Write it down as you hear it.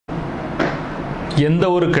எந்த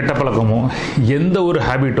ஒரு கெட்ட பழக்கமோ எந்த ஒரு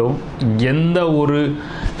ஹேபிட்டோ எந்த ஒரு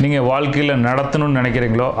நீங்கள் வாழ்க்கையில் நடத்தணும்னு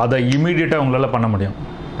நினைக்கிறீங்களோ அதை இமீடியட்டாக உங்களால் பண்ண முடியும்.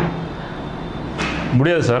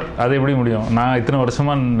 முடியாது சார், அது எப்படி முடியும்? நான் இத்தனை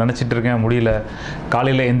வருஷமாக நினச்சிட்டு இருக்கேன், முடியல.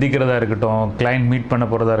 காலையில் எந்திக்கிறதா இருக்கட்டும், கிளைண்ட் மீட் பண்ண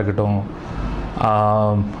போகிறதா இருக்கட்டும்,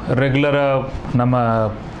 ரெகுலராக நம்ம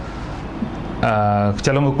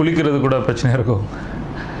சிலவங்க குளிக்கிறது கூட பிரச்சனையாக இருக்கும்.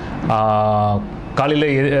 காலையில்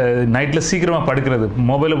நைட்டில் சீக்கிரமாக படுக்கிறது,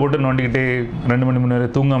 மொபைலை போட்டு நோண்டிக்கிட்டே 2 மணி 3 மணி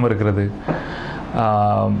நேரம் தூங்காமல் இருக்கிறது,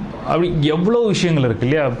 அப்படி எவ்வளோ விஷயங்கள் இருக்குது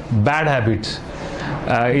இல்லையா? Bad habits.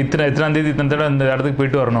 இத்தனாம் தேதி இத்தனை தடவை இந்த இடத்துக்கு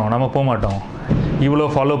போயிட்டு வரணும், நம்ம போக மாட்டோம். இவ்வளோ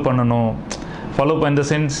ஃபாலோ பண்ணணும், ஃபாலோ இந்த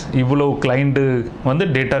சென்ஸ் இவ்வளோ கிளைண்ட்டு வந்து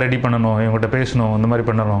டேட்டா ரெடி பண்ணணும், இவங்ககிட்ட பேசணும், இந்த மாதிரி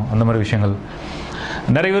பண்ணணும், அந்த மாதிரி விஷயங்கள்.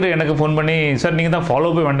 நிறைய பேர் எனக்கு ஃபோன் பண்ணி, சார் நீங்கள் தான்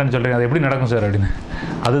ஃபாலோ போய் வேண்டான்னு சொல்கிறீங்க, அது எப்படி நடக்கும் சார் அப்படின்னு.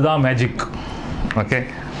 அதுதான் மேஜிக். ஓகே,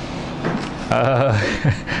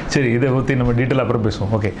 சரி, இதை பற்றி நம்ம டீட்டெயில் அப்புறம்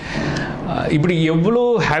பேசுவோம். ஓகே, இப்படி எவ்வளோ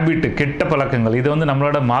ஹேபிட்டு, கெட்ட பழக்கங்கள், இதை வந்து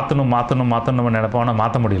நம்மளோட மாற்றணும் நம்ம நினைப்போம், ஆனால்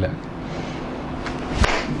மாற்ற முடியல.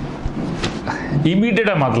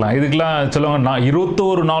 இமீடியட்டாக மாற்றலாம். இதுக்கெலாம் சொல்லுவாங்க,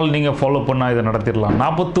 21 நாள் நீங்கள் ஃபாலோ பண்ணால் இதை நடத்திடலாம்,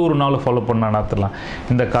 41 நாள் ஃபாலோ பண்ணால் நடத்திடலாம்.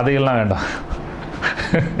 இந்த கதையெல்லாம் வேண்டாம்.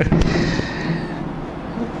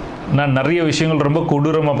 நான் நிறைய விஷயங்கள் ரொம்ப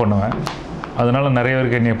கொடூரமாக பண்ணுவேன், அதனால் நிறைய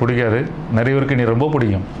பேருக்கு என்னை பிடிக்காது, நிறைய பேருக்கு என்னை ரொம்ப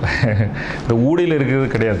பிடிக்கும். இந்த ஊடையில் இருக்கிறது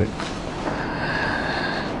கிடையாது.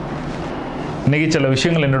 இன்றைக்கி சில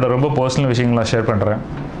விஷயங்கள் என்னோடய ரொம்ப பர்சனல் விஷயங்களாக ஷேர் பண்ணுறேன்,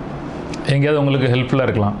 எங்கேயாவது உங்களுக்கு ஹெல்ப்ஃபுல்லாக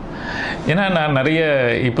இருக்கலாம். ஏன்னா நான் நிறைய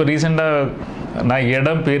இப்போ ரீசெண்டாக நான்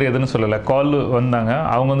இடம் பேர் எதுன்னு சொல்லலை, கால் வந்தாங்க,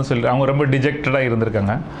 அவங்க வந்து அவங்க ரொம்ப டிஜெக்டடாக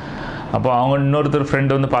இருந்திருக்காங்க. அப்போ அவங்க இன்னொருத்தர்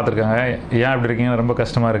ஃப்ரெண்டு வந்து பார்த்துருக்காங்க, ஏன் அப்படி இருக்கீங்க, ரொம்ப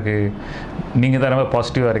கஷ்டமாக இருக்குது, நீங்கள் தான் ரொம்ப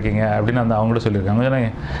பாசிட்டிவாக இருக்கீங்க அப்படின்னு அவங்களும் சொல்லியிருக்காங்க. ஏன்னா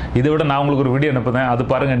இதை விட நான் உங்களுக்கு ஒரு வீடியோ அனுப்புதேன், அது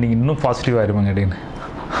பாருங்கள் நீங்கள் இன்னும் பாசிட்டிவாக இருப்பீங்க அப்படின்னு.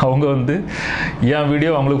 அவங்க வந்து என்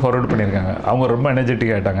வீடியோ அவங்களுக்கு ஃபார்வர்ட் பண்ணியிருக்காங்க. அவங்க ரொம்ப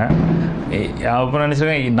எனர்ஜெட்டிக் ஆகிட்டாங்க. அப்போ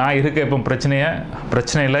நினச்சிருக்கேன், நான் இருக்க இப்போ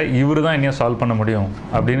பிரச்சனையில் இவர் தான் என்னையும் சால்வ் பண்ண முடியும்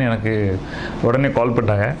அப்படின்னு எனக்கு உடனே கால்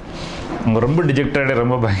பண்ணாங்க. அவங்க ரொம்ப டிஜெக்டடாக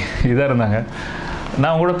ரொம்ப இதாக இருந்தாங்க. நான்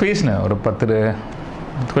அவங்க கூட பேசினேன், ஒரு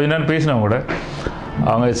கொஞ்ச நேரம் பேசினேன் அவங்க கூட.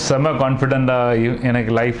 அவங்க செம்ம கான்ஃபிடெண்ட்டாக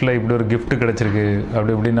எனக்கு லைஃப்பில் இப்படி ஒரு கிஃப்ட் கிடச்சிருக்கு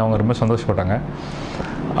அப்படி இப்படின்னு அவங்க ரொம்ப சந்தோஷப்பட்டாங்க.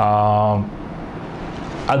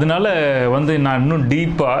 அதனால வந்து நான் இன்னும்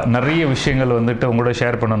டீப்பாக நிறைய விஷயங்கள் வந்துட்டு உங்களோட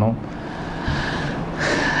ஷேர் பண்ணணும்.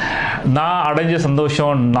 நான் அடைஞ்ச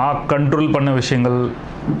சந்தோஷம், நான் கண்ட்ரோல் பண்ண விஷயங்கள்,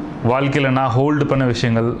 வாழ்க்கையில் நான் ஹோல்டு பண்ண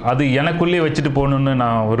விஷயங்கள், அது எனக்குள்ளேயே வச்சுட்டு போகணுன்னு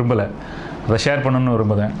நான் விரும்பலை, அதை ஷேர் பண்ணணுன்னு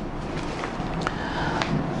விரும்புகிறேன்.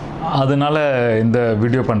 அதனால் இந்த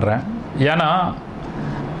வீடியோ பண்ணுறேன். ஏன்னா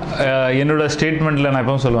என்னோடய ஸ்டேட்மெண்ட்டில் நான்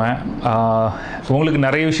எப்பவும் சொல்லுவேன், உங்களுக்கு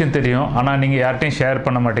நிறைய விஷயம் தெரியும், ஆனால் நீங்கள் யார்கிட்டையும் ஷேர்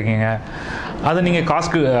பண்ண மாட்டேங்கிங்க. அதை நீங்கள்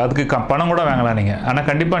அதுக்கு பணம் கூட வாங்கலாம் நீங்கள். ஆனால்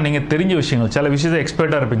கண்டிப்பாக நீங்கள் தெரிஞ்ச விஷயங்கள், சில விஷயத்தை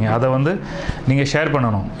எக்ஸ்பர்ட்டாக இருப்பீங்க, அதை வந்து நீங்கள் ஷேர்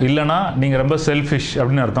பண்ணணும். இல்லைனா நீங்கள் ரொம்ப செல்ஃபிஷ்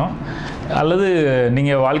அப்படின்னு அர்த்தம், அல்லது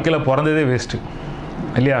நீங்கள் வாழ்க்கையில் பிறந்ததே வேஸ்ட்டு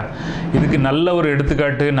இல்லையா? இதுக்கு நல்ல ஒரு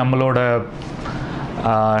எடுத்துக்காட்டு நம்மளோட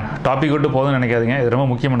டாபிக் விட்டு போதும்னு நினைக்காதீங்க, இது ரொம்ப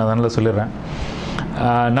முக்கியமான, அதனால் சொல்லிடுறேன்.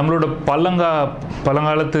 நம்மளோட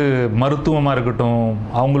பழங்காலத்து மருத்துவமாக இருக்கட்டும்,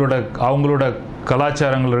 அவங்களோட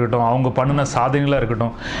கலாச்சாரங்கள் இருக்கட்டும், அவங்க பண்ணின சாதனைகளாக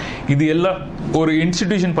இருக்கட்டும், இது எல்லாம் ஒரு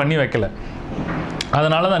இன்ஸ்டிடியூஷன் பண்ணி வைக்கல.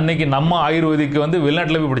 அதனால தான் இன்றைக்கி நம்ம ஆயுர்வேதிக்கு வந்து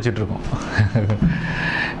வெளிநாட்டில் போய் படிச்சுட்ருக்கோம்.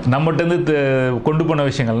 நம்மகிட்டேருந்து கொண்டு போன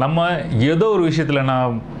விஷயங்கள், நம்ம ஏதோ ஒரு விஷயத்தில்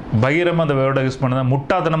நான் பகிரமாக அந்த வேர்டை யூஸ் பண்ணதான்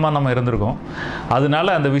முட்டாத்தனமாக நம்ம இருந்திருக்கோம்.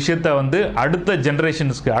 அதனால அந்த விஷயத்தை வந்து அடுத்த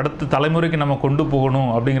ஜென்ரேஷன்ஸ்க்கு, அடுத்த தலைமுறைக்கு நம்ம கொண்டு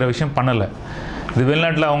போகணும் அப்படிங்கிற விஷயம் பண்ணலை. இது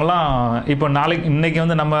வெளிநாட்டில் அவங்களாம் இப்போ இன்றைக்கி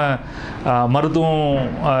வந்து நம்ம மருத்துவம்,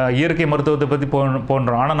 இயற்கை மருத்துவத்தை பற்றி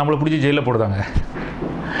போன்றோம், ஆனால் நம்மளை பிடிச்சி ஜெயிலில் போடுதாங்க.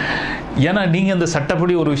 ஏன்னா நீங்கள் அந்த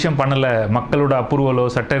சட்டப்படி ஒரு விஷயம் பண்ணலை, மக்களோட அப்ரூவலோ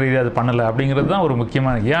சட்ட ரீதியாக அது பண்ணலை அப்படிங்கிறது தான் ஒரு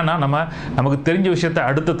முக்கியமான. ஏன்னா நமக்கு தெரிஞ்ச விஷயத்தை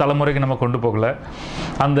அடுத்த தலைமுறைக்கு நம்ம கொண்டு போகலை,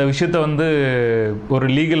 அந்த விஷயத்தை வந்து ஒரு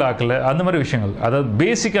லீகல் ஆக்கலை, அந்த மாதிரி விஷயங்கள். அதாவது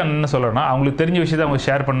பேசிக்காக என்ன சொல்லணும்னா, அவங்களுக்கு தெரிஞ்ச விஷயத்தை அவங்க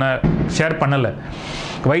ஷேர் பண்ணலை.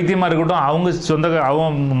 வைத்தியமாக இருக்கட்டும்,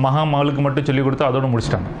 அவங்க மகளுக்கு மட்டும் சொல்லிக் கொடுத்து அதோடு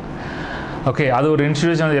முடிச்சிட்டாங்க. ஓகே, அது ஒரு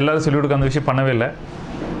இன்ஸ்டிடியூஷன், எல்லோரும் சொல்லிக் கொடுக்க அந்த விஷயம் பண்ணவே இல்லை.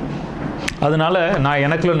 அதனால் நான்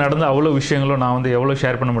எனக்குள்ள நடந்த அவ்வளோ விஷயங்களும் நான் வந்து எவ்வளோ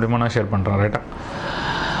ஷேர் பண்ண முடியுமோ நான் ஷேர் பண்ணுறேன். ரைட்டா?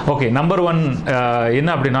 ஓகே, நம்பர் 1 என்ன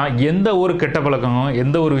அப்படின்னா, எந்த ஒரு கெட்ட பழக்கமும்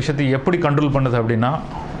எந்த ஒரு விஷயத்தை எப்படி கண்ட்ரோல் பண்ணுது அப்படின்னா,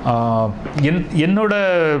 என்னோட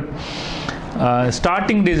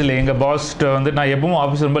ஸ்டார்டிங் டேஸில் எங்கள் பாஸ்கிட்ட வந்து நான் எப்பவும்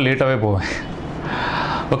ஆஃபீஸ் ரொம்ப லேட்டாகவே போவேன்.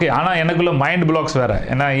 ஓகே, ஆனால் எனக்குள்ள மைண்ட் பிளாக்ஸ் வேறு.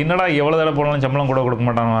 ஏன்னா என்னடா எவ்வளோ தடவை போனாலும் சம்பளம் கூட கொடுக்க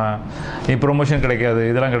மாட்டாங்க, நீ ப்ரொமோஷன் கிடைக்காது,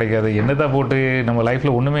 இதெல்லாம் கிடைக்காது, என்னதான் போட்டு நம்ம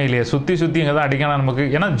லைஃப்பில் ஒன்றுமே இல்லையா, சுற்றி இங்கே தான் அடிக்கணும் நமக்கு,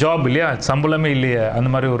 ஏன்னா ஜாப் இல்லையா, சம்பளமே இல்லையா,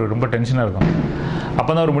 அந்த மாதிரி ஒரு ரொம்ப டென்ஷனாக இருக்கும். அப்போ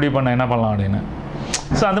தான் ஒரு முடிவு பண்ண என்ன பண்ணலாம் அப்படின்னு.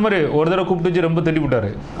 ஸோ அந்த மாதிரி ஒரு தடவை கூப்பிட்டு வச்சு ரொம்ப திட்டி விட்டார்.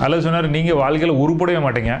 அதில் சொன்னார், நீங்கள் வாழ்க்கையில் உருப்படவே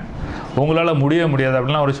மாட்டீங்க, உங்களால் முடியாது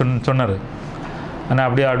அப்படின்லாம் அவர் சொன்னார். ஆனால்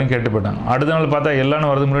அப்படியே அப்படின்னு கேட்டு போயிட்டாங்க. அடுத்த நாள் பார்த்தா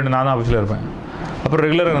எல்லாரும் வரது முன்னாடி நான் தான் ஆஃபீஸில் இருப்பேன். அப்புறம்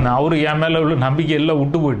ரெகுலராக இருந்தேன். அவரு என் மேலே உள்ள நம்பிக்கை எல்லாம்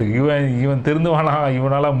விட்டு போயிட்டு, இவன் திருந்துவானா,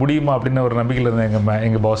 இவனால் முடியுமா அப்படின்னு ஒரு நம்பிக்கையில் இருந்தேன்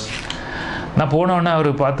எங்கள் பாஸ். நான் போனோடனே அவர்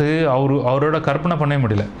பார்த்து அவரோட கற்பனை பண்ணவே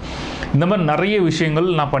முடியல. இந்த மாதிரி நிறைய விஷயங்கள்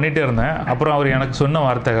நான் பண்ணிகிட்டே இருந்தேன். அப்புறம் அவர் எனக்கு சொன்ன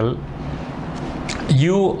வார்த்தைகள்,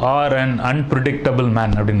 you are an unpredictable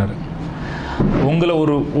man அப்படின்னாரு. உங்களை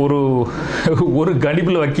ஒரு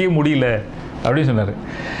கணிப்பில் வைக்கவே முடியல அப்படின்னு சொன்னார்.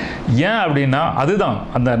 ஏன் அப்படின்னா அதுதான்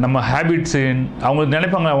அந்த நம்ம ஹேபிட்ஸு. அவங்க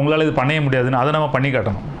நினைப்பாங்க உங்களால் இது பண்ணவே முடியாதுன்னு, அதை நம்ம பண்ணி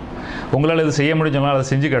காட்டணும். உங்களால் இது செய்ய முடிஞ்சவங்களால் அதை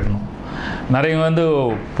செஞ்சு காட்டணும். நிறைய வந்து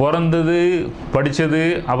பிறந்தது, படித்தது,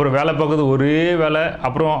 அப்புறம் வேலை பார்க்குறது, ஒரே வேலை,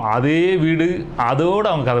 அப்புறம் அதே வீடு, அதோடு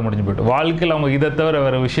அவங்க கதை முடிஞ்சு போய்ட்டு வாழ்க்கையில் அவங்க இதை தவிர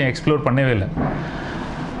வேறு விஷயம் எக்ஸ்ப்ளோர் பண்ணவே இல்லை.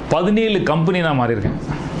 17 கம்பெனி நான் மாறியிருக்கேன்.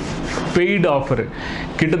 பெய்டு ஆஃபர்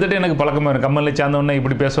கிட்டத்தட்ட எனக்கு பழக்கமாக இருக்கும். கம்பெனியில் சேர்ந்தோடனே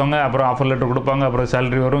இப்படி பேசுவாங்க, அப்புறம் ஆஃபர் லெட்டர் கொடுப்பாங்க, அப்புறம்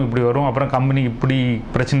சேலரி வரும், இப்படி வரும், அப்புறம் கம்பெனி இப்படி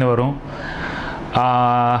பிரச்சனை வரும்.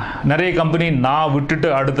 நிறைய கம்பெனி நான் விட்டுட்டு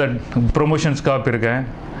அடுத்த ப்ரொமோஷன்ஸ்க்காக போயிருக்கேன்.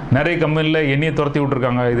 நிறைய கம்பெனியில் என்னையை துரத்தி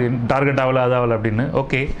விட்ருக்காங்க, இது டார்கெட் ஆகலை அதாகலை அப்படின்னு.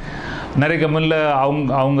 ஓகே, நிறைய கம்பெனியில்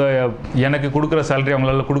அவங்க எனக்கு கொடுக்குற சேலரி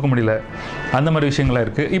அவங்களால கொடுக்க முடியல, அந்த மாதிரி விஷயங்கள்லாம்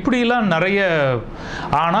இருக்குது. இப்படிலாம் நிறைய.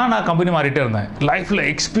 ஆனால் நான் கம்பெனி மாறிட்டே இருந்தேன். லைஃப்பில்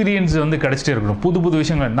எக்ஸ்பீரியன்ஸ் வந்து கிடச்சிட்டே இருக்கணும், புது புது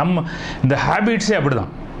விஷயங்கள். நம்ம இந்த ஹேபிட்ஸே அப்படி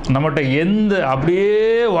தான். நம்மகிட்ட அப்படியே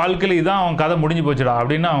வாழ்க்கையில் இதான் அவன் கதை முடிஞ்சு போச்சுடா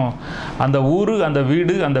அப்படின்னா அந்த ஊர், அந்த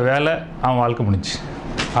வீடு, அந்த வேலை, அவன் வாழ்க்கை முடிஞ்சு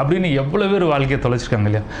அப்படின்னு எவ்வளோ பேர் வாழ்க்கையை தொலைச்சிருக்காங்க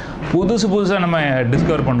இல்லையா? புதுசாக நம்ம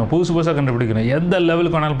டிஸ்கவர் பண்ணணும், புதுசாக கண்டுபிடிக்கணும், எந்த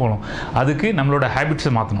லெவலுக்கு வேணாலும் போகணும். அதுக்கு நம்மளோட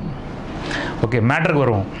ஹேபிட்ஸை மாற்றணும். ஓகே, மேட்டருக்கு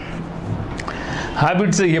வருவோம்.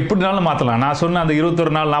 ஹேபிட்ஸை எப்படினாலும் மாற்றலாம். நான் சொன்ன அந்த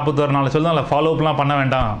 21 நாள் 41 நாள் சொல்லலாம், ஃபாலோஅப்லாம் பண்ண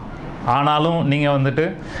வேண்டாம். ஆனாலும் நீங்கள் வந்துட்டு,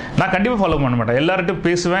 நான் கண்டிப்பாக ஃபாலோ பண்ண மாட்டேன். எல்லார்ட்டும்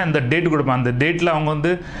பேசுவேன், இந்த டேட் கொடுப்பேன். அந்த டேட்டில் அவங்க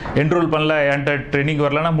வந்து என்ரோல் பண்ணல, என்கிட்ட ட்ரைனிங்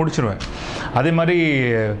வரலன்னா முடிச்சிடுவேன். அதே மாதிரி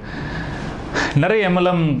நிறைய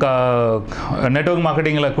எம்எல்எம் நெட்வொர்க்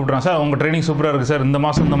மார்க்கெட்டிங்கில் கூப்பிட்றோம். சார் உங்கள் ட்ரைனிங் சூப்பராக இருக்குது சார், இந்த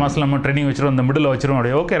மாதம் நம்ம ட்ரைனிங் வச்சுருவோம், இந்த மிடில் வச்சுருவோம்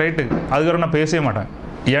அப்படியே. Okay right. அதுக்கப்புறம் நான் பேசவே மாட்டேன்.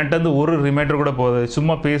 என்கிட்ட ஒரு ரிமைண்டர் கூட போகுது,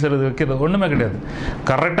 சும்மா பேசுறது வைக்கிறது ஒன்றுமே கிடையாது.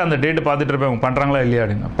 கரெக்டாக அந்த டேட்டு பார்த்துட்டு இருப்பேன், அவங்க பண்ணுறாங்களா இல்லையா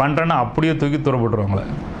அப்படின்னு. பண்ணுறேன்னா அப்படியே தூக்கி துறப்பட்டுருவாங்களே.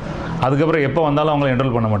 அதுக்கப்புறம் எப்போ வந்தாலும் அவங்கள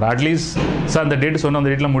என்ரோல் பண்ண மாட்டேன். அட்லீஸ்ட் சார் அந்த டேட்டு சொன்ன, அந்த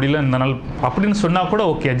டேட்டில் முடியல, இந்த நாள் அப்படின்னு சொன்னால் கூட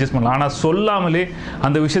ஓகே, அட்ஜஸ்ட் பண்ணலாம். ஆனால் சொல்லாமலே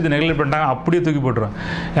அந்த விஷயத்தை நெக்லெக்ட் பண்ணிட்டாங்க, அப்படியே தூக்கி போட்டுருவேன்.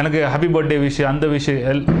 எனக்கு ஹாப்பி பர்த்டே விஷ், அந்த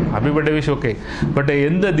விஷயம், happy birthday wish okay, but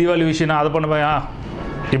எந்த தீபாவளி விஷயம்னா அதை பண்ணுவேன்,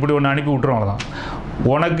 இப்படி ஒன்று அனுப்பி விட்டுருவாங்க தான்.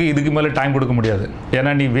 உனக்கு இதுக்கு மேலே டைம் கொடுக்க முடியாது,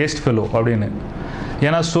 ஏன்னா நீ வேஸ்ட் ஃபெலோ அப்படின்னு.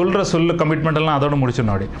 ஏன்னா சொல்ல கமிட்மெண்ட்டெல்லாம் அதோட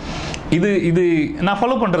முடிச்சிடணும் அப்படி. இது நான்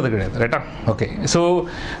ஃபாலோ பண்ணுறது கிடையாது, ரைட்டா? ஓகே, ஸோ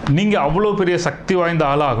நீங்கள் அவ்வளோ பெரிய சக்தி வாய்ந்த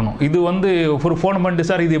ஆளாக ஆகணும். இது வந்து ஒரு ஃபோன் பண்ணிட்டு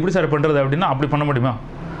சார் இது எப்படி சார் பண்ணுறது அப்படின்னா அப்படி பண்ண முடியுமா?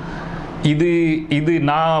 இது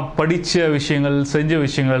நான் படித்த விஷயங்கள், செஞ்ச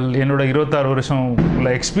விஷயங்கள், என்னோட 26 வருஷம் உள்ள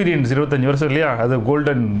எக்ஸ்பீரியன்ஸ், 25 வருஷம் இல்லையா, அது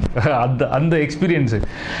கோல்டன். அந்த எக்ஸ்பீரியன்ஸு,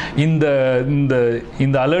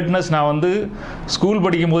 இந்த அலர்ட்னஸ் நான் வந்து ஸ்கூல்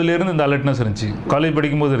படிக்கும் போதுலேருந்து இந்த அலர்ட்னஸ் இருந்துச்சு, காலேஜ்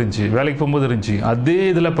படிக்கும்போது இருந்துச்சு, வேலைக்கு போகும்போது இருந்துச்சு. அதே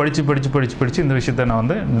இதில் படித்து இந்த விஷயத்தை நான்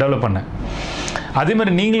வந்து டெவலப் பண்ணேன். அதே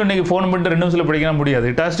மாதிரி நீங்களும் இன்றைக்கி ஃபோன் பண்ணிட்டு 2 நிமிஷத்தில் படிக்க முடியாது.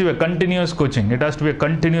 It has to be continuous coaching, it has to be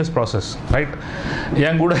continuous process, right?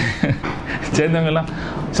 என் கூட சேர்ந்தவங்கெல்லாம்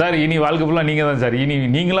சார் இனி வாழ்க்கை ஃபுல்லாக நீங்கள் தான் சார்,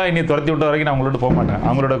 நீங்களாக துரத்தி விட்ட வரைக்கும் நான் அவங்களோட போக மாட்டேன்.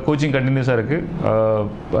 அவங்களோட கோச்சிங் கண்டினியூஸாக இருக்குது.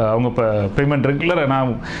 அவங்க இப்போ பேமெண்ட் ரெகுலராக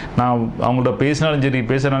நான் அவங்கள்ட்ட பேசினாலும்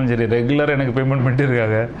சரி ரெகுலராக எனக்கு பேமெண்ட் பண்ணிட்டு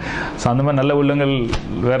இருக்காங்க. ஸோ அந்த மாதிரி நல்ல உள்ளங்கள்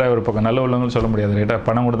வேற ஒரு பக்கம், நல்ல உள்ளங்கள் சொல்ல முடியாது, ரைட்டாக?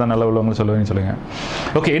 பணம் கொடுத்தா நல்ல உள்ளவங்க சொல்லுவேன்னு சொல்லுங்கள்.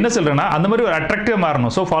 ஓகே, என்ன சொல்கிறேன்னா அந்த மாதிரி ஒரு அட்ராக்டிவாக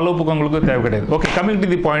மாறணும். ஸோ ஃபாலோஅப்புக்கு உங்களுக்கு தேவை கிடையாது. Okay, coming to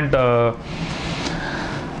the point,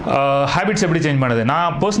 habits எப்படி சேஞ்ச் பண்ணுது?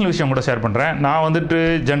 நான் பர்சனல் விஷயம் கூட ஷேர் பண்ணுறேன். நான் வந்துட்டு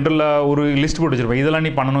ஜென்ரலாக ஒரு லிஸ்ட் போட்டு வச்சுருப்பேன், இதெல்லாம்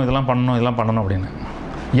நீ பண்ணணும், இதெல்லாம் பண்ணணும் அப்படின்னு.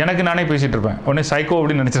 எனக்கு நானே பேசிகிட்டு இருப்பேன். உடனே சைக்கோ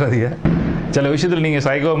அப்படின்னு நினச்சிடாதீங்க. சில விஷயத்தில் நீங்கள்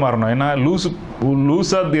சைக்கோவாக மாறணும். ஏன்னா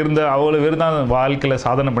லூஸாக இருந்த அவ்வளோ பேர் தான் வாழ்க்கையில்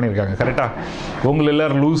சாதனை பண்ணியிருக்காங்க, கரெக்டாக? உங்களை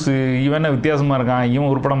எல்லோரும் லூஸு, இவன் வித்தியாசமாக இருக்கான், இவன்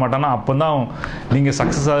உருப்பட மாட்டான்னா அப்போ தான் நீங்கள்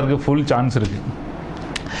சக்ஸஸ் ஆகிறதுக்கு ஃபுல் சான்ஸ் இருக்குது.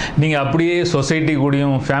 நீங்கள் அப்படியே சொசைட்டி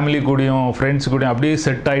கூடயும், ஃபேமிலி கூடயும், ஃப்ரெண்ட்ஸ் கூடயும் அப்படியே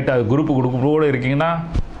செட் ஆகிட்டு அது குரூப்போடு இருக்கீங்கன்னா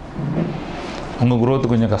உங்கள் குரோத்து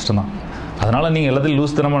கொஞ்சம் கஷ்டம்தான். அதனால் நீங்கள் எல்லாத்தையும்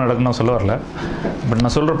லூஸ் தனமாக நடக்கணும் சொல்ல வரல, பட்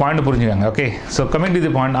நான் சொல்கிற point புரிஞ்சுக்காங்க. Okay, so coming to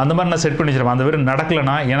the point, அந்த மாதிரி நான் செட் பண்ணி வச்சிருப்பேன். அந்த பேர்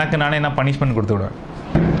நடக்கலைன்னா எனக்கு நானே என்ன பனிஷ்மெண்ட் கொடுத்து விடுவேன்.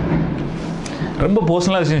 ரொம்ப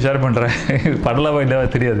பர்சனலாக விஷயம் ஷேர் பண்ணுறேன், படலாவா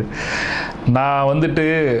இல்லையா தெரியாது. நான் வந்துட்டு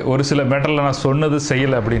ஒரு சில மேட்டரில் நான் சொன்னது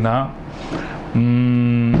செய்யலை அப்படின்னா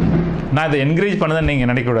நான் இதை என்கரேஜ் பண்ணதான் நீங்கள்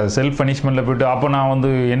நினைக்கக்கூடாது. செல்ஃப் பனிஷ்மெண்ட்டில் போய்ட்டு அப்போ நான் வந்து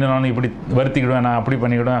என்ன நான் இப்படி வருத்திக்கிடுவேன், நான் அப்படி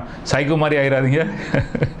பண்ணிவிடுவேன், சைக்கோ மாதிரி ஆயிடாதீங்க,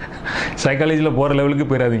 சைக்காலஜியில் போகிற லெவலுக்கு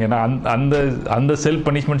போயிடாதீங்க. நான் அந்த செல்ஃப்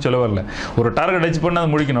பனிஷ்மெண்ட் சொல்ல வரல. ஒரு டார்கெட் அச்சீவ் பண்ணி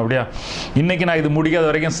அதை முடிக்கணும். அப்படியா, இன்றைக்கி நான் இது முடிக்காத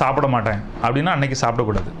வரைக்கும் சாப்பிட மாட்டேன் அப்படின்னா அன்றைக்கி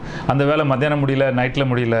சாப்பிடக்கூடாது. அந்த வேலை மத்தியானம் முடியல, நைட்டில்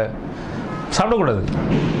முடியல, சாப்பிடக்கூடாது.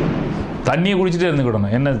 தண்ணியை குடிச்சிட்டே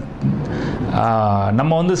இருந்துக்கிடணும். என்ன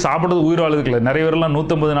நம்ம வந்து சாப்பிட்றது உயிர் வாழ்றதுக்கு இல்லை. நிறைய பேர்லாம்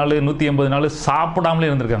 150 நாள் 180 நாள் சாப்பிடாமலே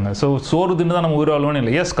இருந்திருக்காங்க. ஸோ சோறு தின்னு தான் நம்ம உயிர் வாழ்வோன்னு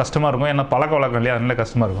இல்லை. எஸ் கஷ்டமாக இருக்கும், ஏன்னா பழக்க வழக்கம் இல்லையா, அதனால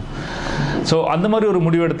கஷ்டமாக இருக்கும். ஸோ அந்த மாதிரி ஒரு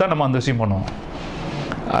முடிவு எடுத்தால் நம்ம அந்த விஷயம் பண்ணுவோம்.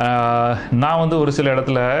 நான் வந்து ஒரு சில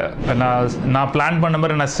இடத்துல நான் பிளான் பண்ண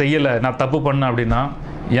மாதிரி நான் செய்யலை, நான் தப்பு பண்ணேன் அப்படின்னா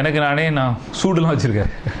எனக்கு நானே சூடுலாம்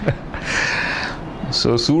வச்சுருக்கேன். ஸோ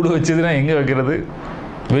சூடு வச்சதுன்னா எங்கே வைக்கிறது,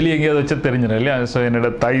 வெளியே எங்கேயாவது வச்சா தெரிஞ்சிடும் இல்லையா. ஸோ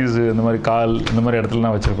என்னோடய தைஸ் இந்த மாதிரி கால் இந்த மாதிரி இடத்துல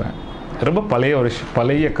நான் வச்சுருப்பேன். ரொம்ப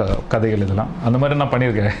பழைய கதைகள் இதெல்லாம். அந்த மாதிரி நான்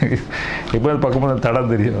பண்ணியிருக்கேன். இப்போ பார்க்கும்போது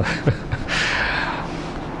தடம் தெரியும்,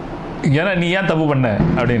 ஏன்னா நீ ஏன் தப்பு பண்ண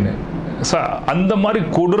அப்படின்னு. ஸோ அந்த மாதிரி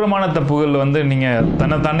கொடூரமான தப்புகள் வந்து நீங்கள்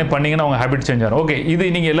தன்னைத்தானே பண்ணிங்கன்னா உங்கள் ஹேபிட் சேஞ்ச் ஆகும். ஓகே,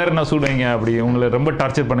 இது நீங்கள் எல்லோரும் நான் சொல்லுவீங்க, அப்படி உங்களை ரொம்ப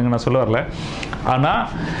டார்ச்சர் பண்ணுங்க நான் சொல்ல வரல. ஆனால்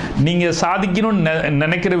நீங்கள் சாதிக்கணும்னு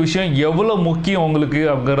நினைக்கிற விஷயம் எவ்வளோ முக்கியம் உங்களுக்கு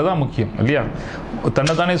அப்படிங்கிறது தான் முக்கியம் இல்லையா.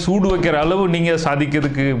 தன்னைத்தானே சூடு வைக்கிற அளவு நீங்கள்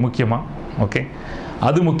சாதிக்கிறதுக்கு முக்கியமா? ஓகே,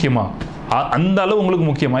 அது முக்கியமா? அந்த அளவு உங்களுக்கு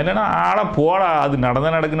முக்கியமா? இல்லைன்னா போடா அது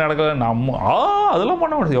நடக்கல நம்ம அதெல்லாம்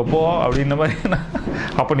பண்ண முடியாது எப்போ அப்படின்ற மாதிரி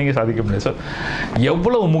அப்போ நீங்கள் சாதிக்க முடியாது. ஸோ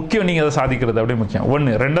எவ்வளோ முக்கியம் நீங்கள் அதை சாதிக்கிறது அப்படி முக்கியம்.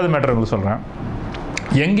 ஒன்று. ரெண்டாவது மேட்டர் உங்களுக்கு சொல்கிறேன்.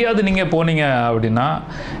 எங்கேயாவது நீங்கள் போனீங்க அப்படின்னா,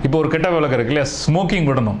 இப்போ ஒரு கெட்ட விளக்கு இருக்கு இல்லையா, ஸ்மோக்கிங்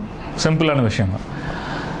விடணும். சிம்பிளான விஷயம் தான்.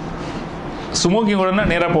 ஸ்மோக்கிங் விடணும்னா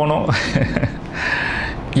நேராக போகணும்.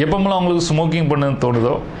 எப்போமெல்லாம் உங்களுக்கு ஸ்மோக்கிங் பண்ண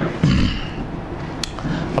தோணுதோ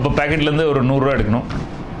அப்போ பேக்கெட்லேருந்து ஒரு 100 ரூபா எடுக்கணும்,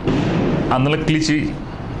 அதனால் கிழிச்சி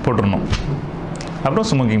போட்டுடணும், அப்புறம்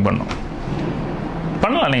ஸ்மோக்கிங் பண்ணணும்.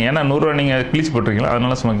 பண்ணலாம் நீங்கள், ஏன்னா 100 ரூபா நீங்கள் கிழிச்சி போட்டிருக்கீங்களா,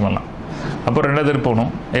 அதனால ஸ்மோக்கிங் பண்ணலாம். அப்போ 2வது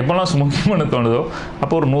போகணும். எப்போல்லாம் ஸ்மோக்கிங் பண்ண தோணுதோ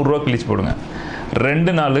அப்போ ஒரு 100 ரூபா கிழிச்சி போடுங்க.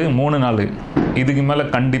 2 நாள் 3 நாள் இதுக்கு மேலே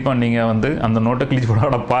கண்டிப்பாக நீங்கள் வந்து அந்த நோட்டை கிழிச்சி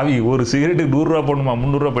போட பாவி, ஒரு சிகரெட்டுக்கு 100 ரூபா போடணுமா,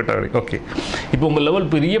 300 ரூபா போயிட்டாரு. ஓகே, இப்போ உங்கள்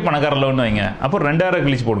லெவல் பெரிய பணக்கார லெவல்னு வைங்க, அப்போ 2000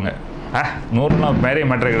 கிழிச்சி போடுங்க. 100 வேறே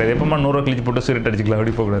மேட்டரே கிடையாது. எப்போமா 100 ரூபா கிழிச்சி போட்டு சிகரெட் அடிச்சிக்கலாம்,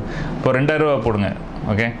 அப்படி போகக்கூடாது. இப்போ 2000 ரூபா போடுங்க.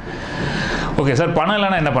 ஓகே சார், பணம்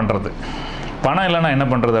இல்லைன்னா என்ன பண்ணுறது? பணம் இல்லைன்னா என்ன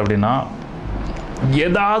பண்ணுறது அப்படின்னா,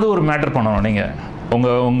 ஏதாவது ஒரு மேட்டர் பண்ணணும். நீங்கள்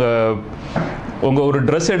உங்கள் ஒரு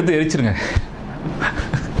ட்ரெஸ் எடுத்து எரிச்சிருங்க.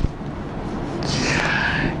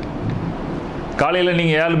 காலையில்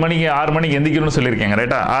நீங்கள் 7 மணிக்கு 6 மணிக்கு எந்திக்கணும்னு சொல்லியிருக்கீங்க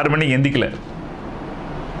ரைட்டா. 6 மணிக்கு எந்திக்கல,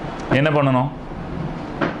 என்ன பண்ணணும்?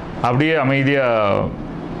 அப்படியே அமைதியாக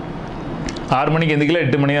 6 மணிக்கு எந்திக்கல,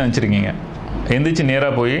 8 மணி தான் வச்சுருக்கீங்க. எந்திரிச்சு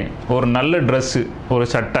நேராக போய் ஒரு நல்ல ட்ரெஸ்ஸு, ஒரு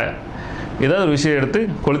சட்டை, ஏதாவது ஒரு விஷயம் எடுத்து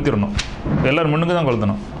கொளுத்திடணும். எல்லோரும் முன்னுக்கு தான்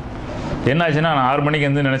கொளுத்தணும். என்ன ஆச்சுன்னா, நான் 6 மணிக்கு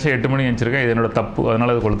வந்து நினச்சேன் 8 மணிக்கு வச்சுருக்கேன், இது என்னோடய தப்பு,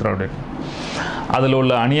 அதனால் அது கொளுத்துறேன் அப்படின்னு. அதில்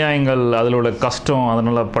உள்ள அநியாயங்கள், அதில் உள்ள கஷ்டம்,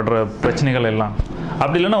 அதனால் படுற பிரச்சனைகள் எல்லாம்.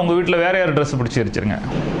 அப்படி இல்லைன்னா உங்கள் வீட்டில் வேறு யார் ட்ரெஸ்ஸை பிடிச்சி எரிச்சிருங்க.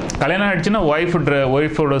 கல்யாணம் ஆகிடுச்சுன்னா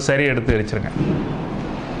ஒய்ஃபோட சரி எடுத்து எரிச்சிருங்க.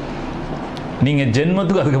 நீங்கள்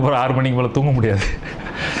ஜென்மத்துக்கு அதுக்கப்புறம் 6 மணிக்கு மேலே தூங்க முடியாது.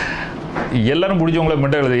 எல்லோரும் பிடிச்சவங்கள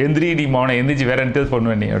மட்டும் எழுது, எந்திரி மவனை எந்திரிச்சு வேறு எந்த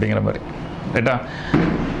பண்ணுவேன் நீ அப்படிங்கிற மாதிரி ரைட்டா.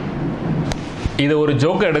 இதை ஒரு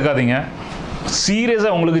ஜோக்கை எடுக்காதீங்க.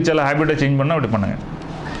 சீரியஸாக உங்களுக்கு சில ஹேபிட்டை சேஞ்ச் பண்ணால் அப்படி பண்ணுங்கள்.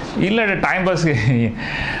 இல்லை டைம் பாஸ்க்கு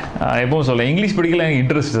எப்பவும் சொல்ல, இங்கிலீஷ் படிக்கல எனக்கு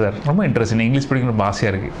இன்ட்ரெஸ்ட் சார், ரொம்ப இன்ட்ரெஸ்ட். இங்கிலீஷ் படிக்கணும் ரொம்ப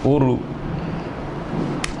ஆசையாக இருக்குது. ஒரு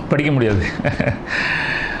படிக்க முடியாது.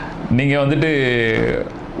 நீங்கள் வந்துட்டு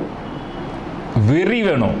வெறி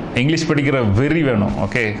வேணும், இங்கிலீஷ் படிக்கிற வெறி வேணும்.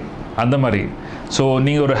 ஓகே, அந்த மாதிரி. ஸோ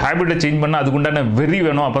நீங்கள் ஒரு ஹேபிட்டை சேஞ்ச் பண்ணால் அதுக்குண்டான வெறி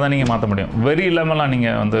வேணும், அப்போ தான் நீங்கள் மாற்ற முடியும். வெறி இல்லாமலாம்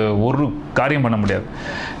நீங்கள் வந்து ஒரு காரியம் பண்ண முடியாது.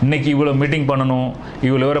 இன்றைக்கி இவ்வளோ மீட்டிங் பண்ணணும்,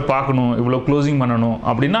 இவ்வளோ வேறு பார்க்கணும், இவ்வளோ க்ளோசிங் பண்ணணும்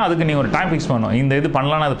அப்படின்னா அதுக்கு நீங்கள் ஒரு டைம் ஃபிக்ஸ் பண்ணணும். இந்த இது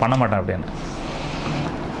பண்ணலான்னா அது பண்ண மாட்டேன் அப்படின்னு.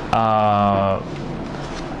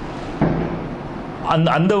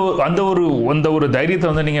 அந்த ஒரு தைரியத்தை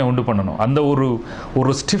வந்து நீங்கள் உண்டு பண்ணணும். அந்த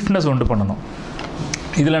ஒரு ஸ்டிஃப்னஸ் உண்டு பண்ணணும்.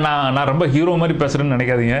 இதில் நான் ரொம்ப ஹீரோ மாதிரி பேசுகிறேன்னு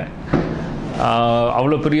நினைக்காதீங்க.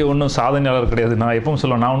 அவ்வளோ பெரிய ஒன்றும் சாதனையாளர் கிடையாது. நான் எப்பவும்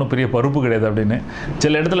சொல்லுவேன், நான் ஒன்றும் பெரிய பருப்பு கிடையாது அப்படின்னு.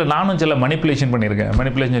 சில இடத்துல நானும் சில மனிப்புலேஷன் பண்ணியிருக்கேன்.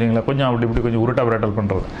 மனிப்புலேஷன் சொன்னீங்களா, கொஞ்சம் அப்படி இப்படி கொஞ்சம் உருட்டா விராட்டல்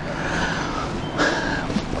பண்ணுறது.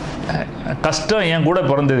 கஷ்டம் என் கூட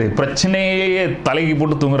பிறந்தது, பிரச்சனையே தலைக்கு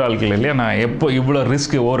போட்டு தூங்குற ஆட்கள் இல்லையா. நான் எப்போ இவ்வளோ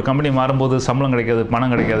ரிஸ்க், ஒரு கம்பெனி மாறும்போது சம்பளம் கிடைக்காது,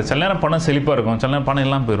 பணம் கிடைக்காது. சில நேரம் பணம் செழிப்பாக இருக்கும், சில நேரம் பணம்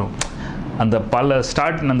எல்லாம் போயிடும். அந்த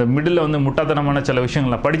அந்த மிடில் வந்து முட்டாத்தனமான சில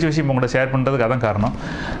விஷயங்களை படித்த விஷயம் இப்போ உங்கள்கிட்ட ஷேர் பண்ணுறதுக்கு அதான் காரணம்.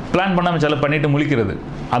 பிளான் பண்ணாமல் சில பண்ணிவிட்டு முழிக்கிறது,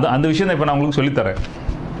 அந்த விஷயம் தான் இப்போ நான் உங்களுக்கு சொல்லித்தரேன்.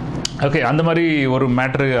 ஓகே, அந்த மாதிரி ஒரு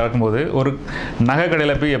மேட்ரு ஆக்கும்போது ஒரு நகை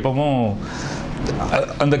கடையில் போய் எப்பவும்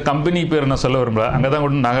அந்த கம்பெனி பேர் நான் சொல்ல விரும்பல, அங்கே தான்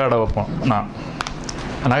கொண்டு நகை அடை வைப்போம். நான்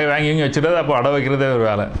நகை வாங்கி வச்சுட்டு அப்போ அடை வைக்கிறதே ஒரு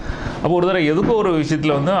வேலை. அப்போ ஒரு தடவை எதுக்கோ ஒரு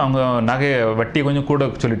விஷயத்தில் வந்து அவங்க நகையை வட்டியை கொஞ்சம்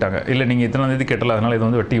கூட சொல்லிட்டாங்க. இல்லை நீங்கள் இத்தனை தேதி கட்டலை, அதனால் இது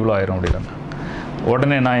வந்து வட்டி இவ்வளோ ஆயிரும் அப்படின்னாங்க.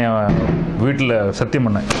 உடனே நான் என் வீட்டில் சத்தியம்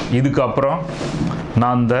பண்ணேன், இதுக்கப்புறம்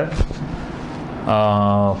நான்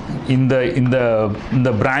இந்த இந்த இந்த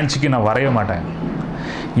பிரான்ச்சுக்கு நான் வரைய மாட்டேன்,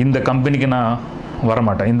 இந்த கம்பெனிக்கு நான்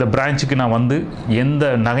வரமாட்டேன், இந்த பிரான்ச்சுக்கு நான் வந்து எந்த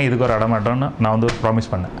நகை இதுக்கு வர அடமாட்டேன்னு நான் வந்து ஒரு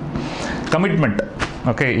ப்ராமிஸ் பண்ணேன். கமிட்மெண்ட்.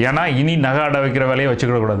 ஓகே, ஏன்னா இனி நகை அடை வைக்கிற வேலையை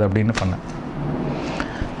வச்சுக்கிடக்கூடாது அப்படின்னு பண்ணேன்,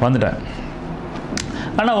 வந்துட்டேன்.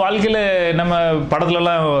 ஆனால் வாழ்க்கையில் நம்ம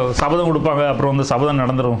படத்துலலாம் சபதம் கொடுப்பாங்க, அப்புறம் வந்து சபதம்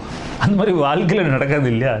நடந்துடும். அந்த மாதிரி வாழ்க்கையில் நடக்காது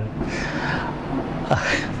இல்லையா?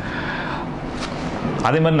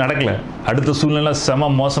 அதே மாதிரி நடக்கலை. அடுத்த சூழ்நிலை செம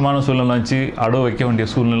மோசமான சூழ்நிலை வச்சு அடவு வைக்க வேண்டிய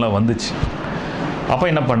சூழ்நிலை வந்துச்சு. அப்போ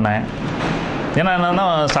என்ன பண்ணேன், ஏன்னா என்னன்னா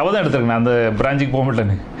சபதம் எடுத்துருக்கேன், அந்த பிரான்ச்சுக்கு போக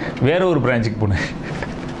மாட்டேன்னு வேற ஒரு பிரான்ச்சுக்கு போனேன்.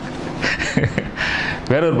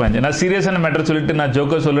 வேற ஒரு பிரான்ச். நான் சீரியஸான மேட்டர் சொல்லிட்டு நான்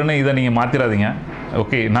ஜோக்கர் சொல்லுன்னு இதை நீங்கள் மாற்றிடாதீங்க.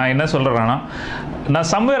 ஓகே, நான் என்ன சொல்கிறேன்னா, நான்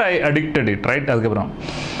somewhere I addicted it right.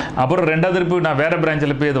 அப்புறம் ரெண்டாவது திருப்பி நான் வேறு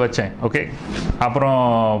பிரான்ச்சில் போய் இதை வச்சேன். ஓகே, அப்புறம்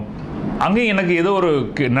அங்கேயும் எனக்கு ஏதோ ஒரு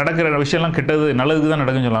நடக்கிற விஷயம்லாம் கெட்டது நல்லதுக்கு தான்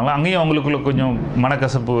நடக்குன்னு சொல்லுவாங்களா, அங்கேயும் அவங்களுக்குள்ள கொஞ்சம்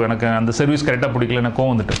மனக்கசப்பு, எனக்கு அந்த சர்வீஸ் கரெக்டாக பிடிக்கல, எனக்கு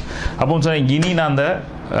கோவம் வந்துட்டு. அப்போ சொன்னேன், இனி நான் அந்த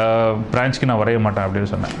பிரான்ச்சுக்கு நான் வரைய மாட்டேன்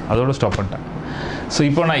அப்படின்னு சொன்னேன். அதோடு ஸ்டாப் பண்ணிட்டேன். ஸோ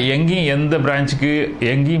இப்போ நான் எங்கேயும் எந்த பிரான்ச்சுக்கு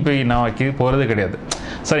எங்கேயும் போய் நான் வைக்க போகிறதே கிடையாது.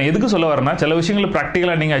 சார் எதுக்கு சொல்ல வரேன்னா, சில விஷயங்களை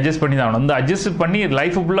ப்ராக்டிக்கலாக நீங்கள் அட்ஜஸ்ட் பண்ணி தான் ஆகணும். இந்த அட்ஜஸ்ட் பண்ணி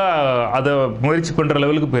லைஃப் ஃபுல்லாக அதை முயற்சி பண்ணுற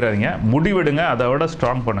லெவலுக்கு போயிடாதீங்க, முடிவெடுங்க, அதை விட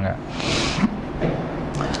ஸ்ட்ராங் பண்ணுங்கள்.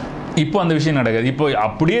 இப்போ அந்த விஷயம் நடக்குது. இப்போ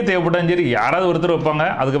அப்படியே தேவைப்பட்டாலும் சரி, யாராவது ஒருத்தர் வைப்பாங்க,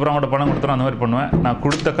 அதுக்கப்புறம் அவங்கள்ட்ட பணம் கொடுத்துரும், அந்த மாதிரி பண்ணுவேன். நான்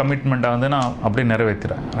கொடுத்த கமிட்மெண்ட்டை வந்து நான் அப்படியே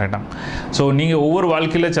நிறைவேற்றுறேன். ரைட்டா? ஸோ நீங்கள் ஒவ்வொரு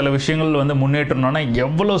வாழ்க்கையில் சில விஷயங்கள் வந்து முன்னேற்றணும்னா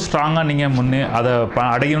எவ்வளோ ஸ்ட்ராங்காக நீங்கள் அதை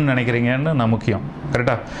அடையணும்னு நினைக்கிறீங்கன்னு நான் முக்கியம்.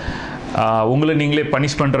 கரெக்டாக? உங்களை நீங்களே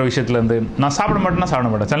பனிஷ் பண்ணுற விஷயத்துலேருந்து, நான் சாப்பிட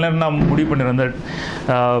மாட்டேன். சில நேரம் நான் முடிவு பண்ணிடுறேன்,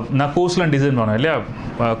 நான் கோர்ஸ்லாம் டிசைன் பண்ணுவேன் இல்லையா,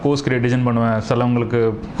 கோர்ஸ் கிரியேட் டிசைன் பண்ணுவேன், சிலவங்களுக்கு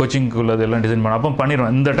கோச்சிங்க்கு உள்ளது எல்லாம் டிசைன் பண்ணுவேன். அப்போ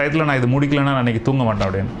பண்ணிடுவேன், இந்த டயத்தில் நான் இது முடிக்கலைன்னா நான் அன்றைக்கி தூங்க மாட்டேன்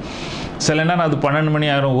அப்படின்னு. சில நேரம் அது 12 மணி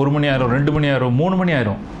ஆயிரும், 1 மணி ஆயிரும், 2 மணி ஆயிரும், 3 மணி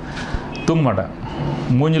ஆயிரும், தூங்க மாட்டேன்.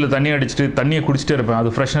 மூஞ்சில் தண்ணி அடிச்சுட்டு தண்ணியை குடிச்சிட்டே இருப்பேன்.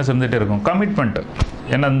 அது ஃப்ரெஷ்னஸ் இருந்துகிட்டே இருக்கும். கமிட்மெண்ட்டு,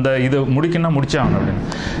 ஏன்னா இந்த இது முடிக்கணும்னா முடிச்சாகணும் அப்படின்னு.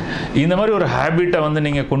 இந்த மாதிரி ஒரு ஹேபிட்டை வந்து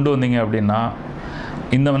நீங்கள் கொண்டு வந்தீங்க அப்படின்னா,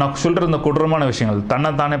 இந்த நான் சொல்கிற இந்த கொடூரமான விஷயங்கள்,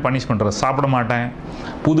 தன்னைத்தானே பனிஷ் பண்ணுறது, சாப்பிட மாட்டேன்,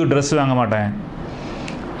 புது ட்ரெஸ் வாங்க மாட்டேன்,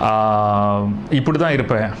 இப்படி தான்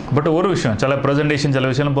இருப்பேன். பட் ஒரு விஷயம், சில ப்ரெசன்டேஷன் சில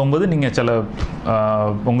விஷயம்லாம் போகும்போது நீங்கள் சில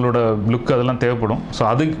உங்களோட லுக் அதெல்லாம் தேவைப்படும். ஸோ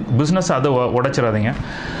அது பிஸ்னஸ், அதை உடைச்சிடாதீங்க.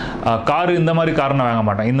 காரு, இந்த மாதிரி கார் நான் வாங்க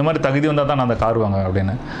மாட்டேன், இந்த மாதிரி தகுதி வந்தால் தான் நான் அந்த கார் வாங்க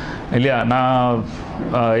அப்படின்னு இல்லையா. நான்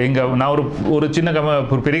ஒரு சின்ன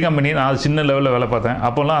ஒரு பெரிய கம்பெனி, நான் சின்ன லெவலில் வேலை பார்த்தேன்.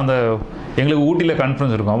 அப்போல்லாம் அந்த எங்களுக்கு ஊட்டியில்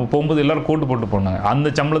கான்ஃபரன்ஸ் இருக்கும். அப்போ போகும்போது எல்லோரும் கோட்டு போட்டு போனாங்க. அந்த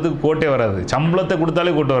சம்பளத்துக்கு கோட்டே வராது, சம்பளத்தை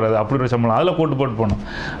கொடுத்தாலே கோட்டு வராது, அப்படி ஒரு சம்பளம், அதில் கோட்டு போட்டு போகணும்.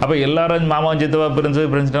 அப்போ எல்லாரும் மாமா சித்தவா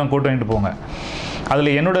பிரிஞ்சுட்டாங்க, கோட்டு வாங்கிட்டு போங்க.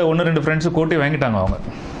 அதில் என்னோட 1-2 ஃப்ரெண்ட்ஸு கோட்டை வாங்கிட்டாங்க அவங்க.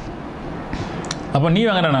 அப்போ நீ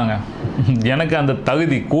வாங்கினாங்க, எனக்கு அந்த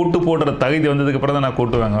தகுதி, கோட்டு போடுற தகுதி வந்ததுக்கப்புறம் தான் நான்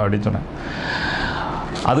கோட்டு வாங்க அப்படின்னு சொன்னேன்.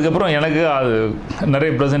 அதுக்கப்புறம் எனக்கு அது நிறைய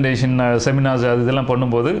ப்ரெசன்டேஷன், செமினார்ஸ் அது இதெல்லாம்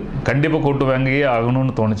பண்ணும்போது கண்டிப்பாக கோட்டு வாங்கியே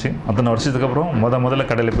ஆகணும்னு தோணுச்சு. அத்தனை வருஷத்துக்கு அப்புறம் முதல்ல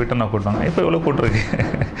கடையில் போய்ட்டு நான் கோட்டு வாங்க. இப்போ எவ்வளோ கோட்டு இருக்கு.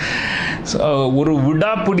 ஸோ ஒரு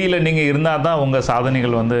விடாப்பிடியில் நீங்கள் இருந்தால் தான் உங்கள்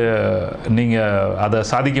சாதனைகள் வந்து நீங்கள் அதை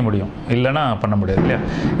சாதிக்க முடியும், இல்லைன்னா பண்ண முடியாது இல்லையா.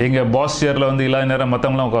 எங்கள் பாஸ் சேரில் வந்து இல்லாத நேரம்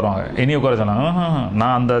மற்றவங்களாம் உட்காருவாங்க, இனி உட்கார சொன்னாங்க.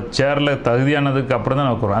 நான் அந்த சேரில் தகுதியானதுக்கு அப்புறம் தான்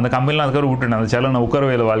நான் உட்காருவேன். அந்த கம்பெனிலாம் அதுக்கப்புறம் விட்டுட்டேன், அந்த சேரில் நான்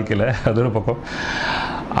உட்காரவே இல்லை வாழ்க்கையில், அது ஒரு பக்கம்.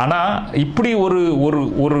 ஆனால் இப்படி ஒரு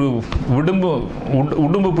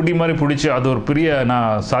உடும்பு பிடி மாதிரி பிடிச்சி அது ஒரு பெரிய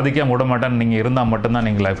நான் சாதிக்காமல் விட மாட்டேன்னு நீங்கள் இருந்தால் மட்டும்தான்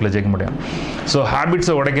நீங்கள் லைஃப்பில் ஜெயிக்க முடியும். ஸோ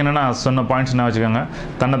ஹேபிட்ஸை உடைக்கணும்னா சொன்ன பாயிண்ட்ஸ் என்ன வச்சுக்கோங்க.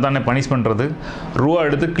 தன்னைத்தானே பனிஷ் பண்ணுறது, ரூபா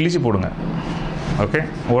எடுத்து கிழிச்சு போடுங்க. ஓகே,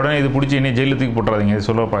 உடனே இது பிடிச்சி இனி ஜெயிலில் தூக்கி போட்டுறாதீங்க. இது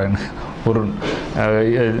சொல்லப்பாங்க, ஒரு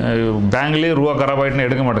பேங்க்லேயே ரூபா கராபாயிட்டுன்னு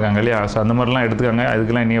எடுக்க மாட்டேங்க இல்லையா. ஸோ அந்த மாதிரிலாம் எடுத்துக்காங்க,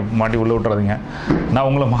 அதுக்கெல்லாம் இனி மாட்டி உள்ளே விட்டுறாதீங்க. நான்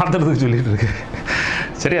உங்களை மாற்றுறதுக்கு சொல்லிட்டு இருக்கேன்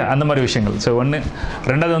சரியா. அந்த மாதிரி விஷயங்கள். ஸோ ஒன்று.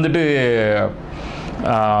 ரெண்டாவது வந்துட்டு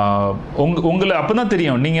உங்களை அப்போ தான்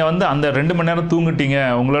தெரியும், நீங்கள் வந்து அந்த 2 மணி நேரம் தூங்கிட்டீங்க,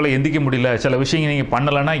 உங்களால் எந்திக்க முடியல, சில விஷயங்கள் நீங்கள்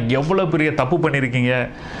பண்ணலைன்னா எவ்வளோ பெரிய தப்பு பண்ணியிருக்கீங்க.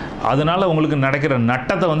 அதனால் உங்களுக்கு நடக்கிற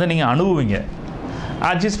நட்டத்தை வந்து நீங்கள் அனுபவிங்க.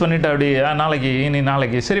 அட்ஜஸ்ட் பண்ணிவிட்டு அப்படியே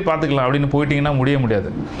நாளைக்கு சரி பார்த்துக்கலாம் அப்படின்னு போயிட்டீங்கன்னா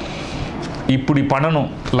முடியாது. இப்படி பண்ணணும்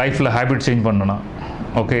லைஃப்பில், ஹேபிட் சேஞ்ச் பண்ணணும்.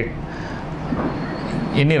 ஓகே,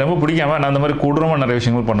 இனி ரொம்ப பிடிக்காம நான் அந்த மாதிரி கொடூரமாக நிறைய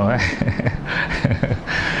விஷயங்கள் பண்ணுவேன்.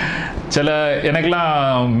 எனக்கெல்லாம்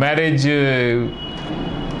மேரேஜ்,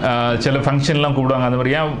 சில ஃபங்க்ஷன்லாம் கூப்பிடுவாங்க, அந்த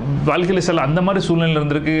மாதிரி. ஏன் வாழ்க்கையில் சில அந்த மாதிரி சூழ்நிலை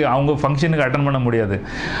இருந்திருக்கு, அவங்க ஃபங்க்ஷனுக்கு அட்டன் பண்ண முடியாது.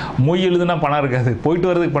 மொய் எழுதுனா பணம் இருக்காது, போயிட்டு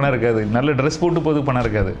வரதுக்கு பணம் இருக்காது, நல்ல ட்ரெஸ் போட்டு போகிறதுக்கு பணம்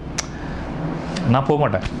இருக்காது. நான் போக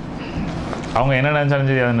மாட்டேன். அவங்க என்ன நினச்சாலும்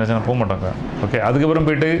சரி, அதை நினச்சா போக மாட்டாங்க. ஓகே, அதுக்கப்புறம்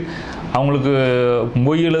போய்ட்டு அவங்களுக்கு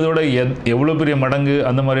மொய் எழுதோட எவ்வளோ பெரிய மடங்கு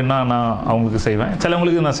அந்த மாதிரினா நான் அவங்களுக்கு செய்வேன்.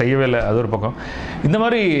 சிலவங்களுக்கு நான் செய்யவே இல்லை, அது ஒரு பக்கம். இந்த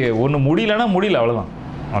மாதிரி ஒன்று முடியல, அவ்வளோதான்.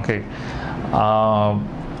 ஓகே,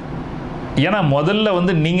 ஏன்னா முதல்ல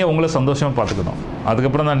வந்து நீங்கள் உங்களை சந்தோஷமாக பார்த்துக்கணும்.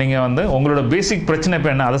 அதுக்கப்புறம் தான் நீங்கள் வந்து உங்களோட பேசிக் பிரச்சனை இப்போ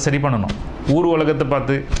என்ன அதை சரி பண்ணணும். ஊர் உலகத்தை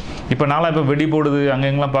பார்த்து இப்போ நாளாக இப்போ வெடி போடுது அங்கே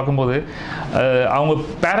எங்கெல்லாம் பார்க்கும்போது அவங்க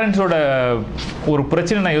பேரண்ட்ஸோட ஒரு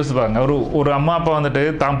பிரச்சனை நான் யோசிப்பாங்க. ஒரு அம்மா அப்பா வந்துட்டு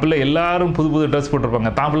தான் பிள்ளை எல்லாரும் புது புது ட்ரெஸ்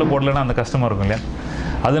போட்டிருப்பாங்க, தான் பிள்ளை போடலைன்னா அந்த கஷ்டமாக இருக்கும் இல்லையா?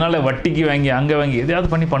 அதனால வட்டிக்கு வாங்கி அங்கே வாங்கி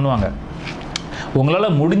எதையாவது பண்ணுவாங்க.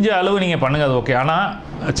 உங்களால் முடிஞ்ச அளவு நீங்கள் பண்ணுங்க, அது ஓகே.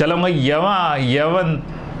 ஆனால் சிலவங்க எவன்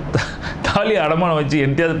தாலி அடமானம் வச்சு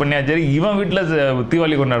என்கிட்டயாவது பண்ணியாச்சு, இவன் வீட்டில்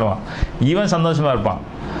தீபாவளி கொண்டாடுவான், இவன் சந்தோஷமாக இருப்பான்.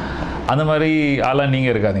 அந்த மாதிரி ஆளாக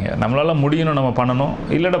நீங்கள் இருக்காதீங்க. நம்மளால் முடியணும், நம்ம பண்ணணும்.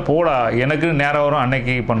 இல்லைடா போடா எனக்கு நேரம் வரும்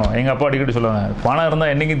அன்னைக்கு பண்ணுவோம். எங்கள் அப்பா அடிக்கடி சொல்லுவாங்க, பணம்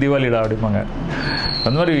இருந்தால் என்றைக்கும் தீபாவளிடா அப்படிப்பாங்க.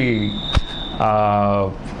 அந்த மாதிரி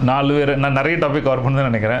 4 பேர் நான் நிறைய டாபிக் கவர் பண்ணணும்னு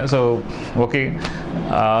நினைக்கிறேன். ஸோ ஓகே,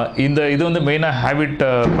 இது வந்து மெயினாக ஹேபிட்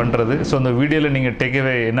பண்ணுறது. ஸோ இந்த வீடியோவில் நீங்கள்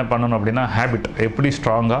டேக்அவே என்ன பண்ணணும் அப்படின்னா, ஹேபிட் எப்படி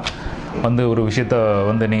ஸ்ட்ராங்காக வந்து ஒரு விஷயத்த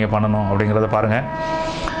வந்து நீங்கள் பண்ணணும் அப்படிங்கிறத பாருங்கள்.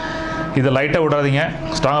 இதை லைட்டாக விடாதீங்க.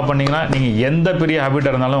 ஸ்ட்ராங்காக பண்ணிங்கன்னா நீங்கள் எந்த பெரிய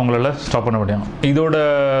ஹேபிட்டாக இருந்தாலும் உங்களால் ஸ்டாப் பண்ண முடியும். இதோட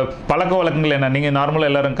பழக்க வழக்கங்கள் என்ன, நீங்கள்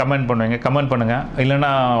நார்மலாக எல்லோரும் கமெண்ட் பண்ணுவீங்க, கமெண்ட் பண்ணுங்கள்.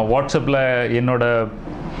 இல்லைனா வாட்ஸ்அப்பில் என்னோட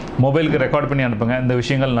மொபைலுக்கு ரெக்கார்ட் பண்ணி அனுப்புங்க. இந்த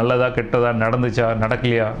விஷயங்கள் நல்லதா கெட்டதா, நடந்துச்சா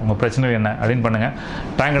நடக்கலையா, உங்கள் பிரச்சனை என்ன அப்படின்னு பண்ணுங்கள்.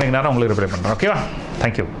 டைம் கிடைக்கிற நேரம் உங்களுக்கு ரிப்ளை பண்ணுறேன். ஓகேவா?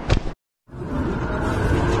 தேங்க்யூ.